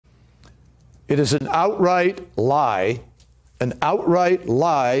It is an outright lie by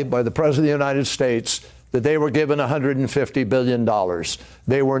the President of the United States that they were given $150 billion.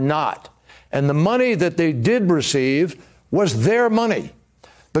 They were not. And the money that they did receive was their money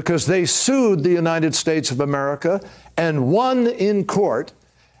because they sued the United States of America and won in court,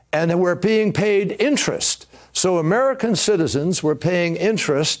 and were being paid interest. So American citizens were paying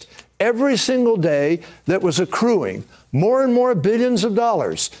interest every single day that was accruing, more and more billions of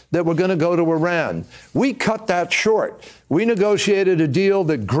dollars that were going to go to Iran. We cut that short. We negotiated a deal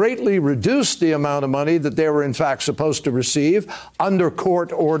that greatly reduced the amount of money that they were in fact supposed to receive under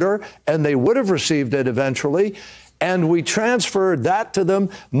court order, and they would have received it eventually. And we transferred that to them,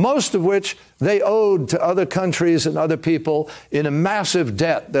 most of which they owed to other countries and other people in a massive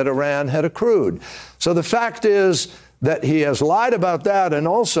debt that Iran had accrued. So the fact is that he has lied about that, and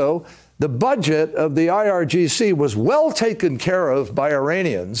also the budget of the IRGC was well taken care of by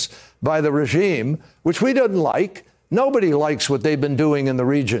Iranians, by the regime, which we didn't like. Nobody likes what they've been doing in the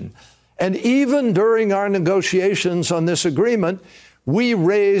region. And even during our negotiations on this agreement, we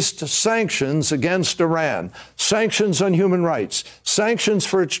raised sanctions against Iran, sanctions on human rights, sanctions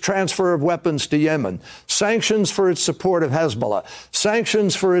for its transfer of weapons to Yemen, sanctions for its support of Hezbollah,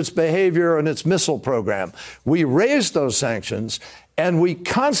 sanctions for its behavior and its missile program. We raised those sanctions, and we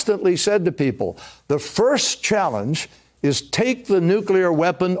constantly said to people, the first challenge is take the nuclear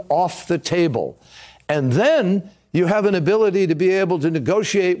weapon off the table. And then you have an ability to be able to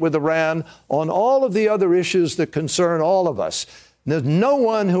negotiate with Iran on all of the other issues that concern all of us. There's no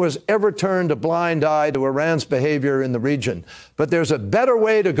one who has ever turned a blind eye to Iran's behavior in the region. But there's a better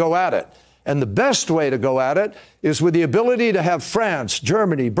way to go at it. And the best way to go at it is with the ability to have France,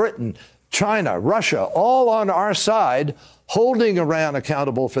 Germany, Britain, China, Russia, all on our side, holding Iran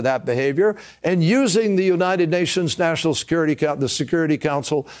accountable for that behavior and using the United Nations National Security, the Security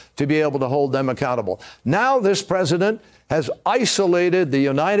Council to be able to hold them accountable. Now this president has isolated the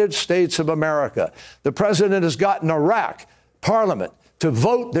United States of America. The president has gotten Iraq Parliament to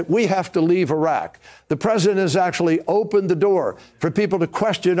vote that we have to leave Iraq. The president has actually opened the door for people to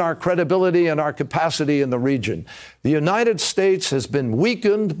question our credibility and our capacity in the region. The United States has been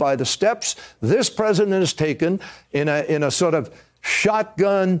weakened by the steps this president has taken in a sort of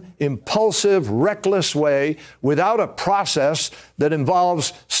shotgun, impulsive, reckless way without a process that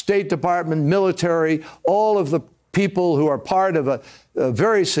involves State Department, military, all of the people who are part of a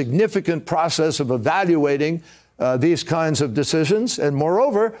very significant process of evaluating these kinds of decisions. And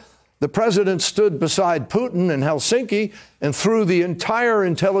moreover, the president stood beside Putin in Helsinki and threw the entire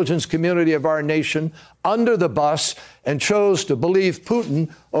intelligence community of our nation under the bus and chose to believe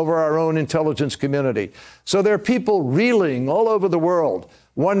Putin over our own intelligence community. So there are people reeling all over the world,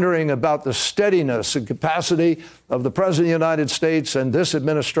 wondering about the steadiness and capacity of the President of the United States and this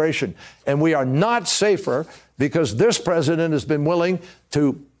administration. And we are not safer because this president has been willing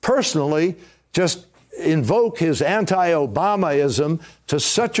to personally just invoke his anti-Obamaism to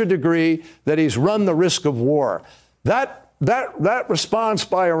such a degree that he's run the risk of war. That response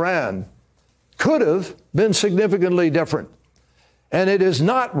by Iran could have been significantly different. And it is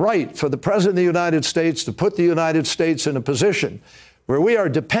not right for the President of the United States to put the United States in a position where we are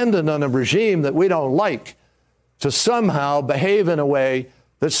dependent on a regime that we don't like to somehow behave in a way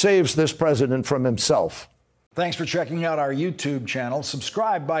that saves this president from himself. Thanks for checking out our YouTube channel.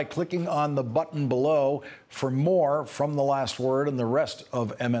 Subscribe by clicking on the button below for more from The Last Word and the rest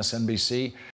of MSNBC.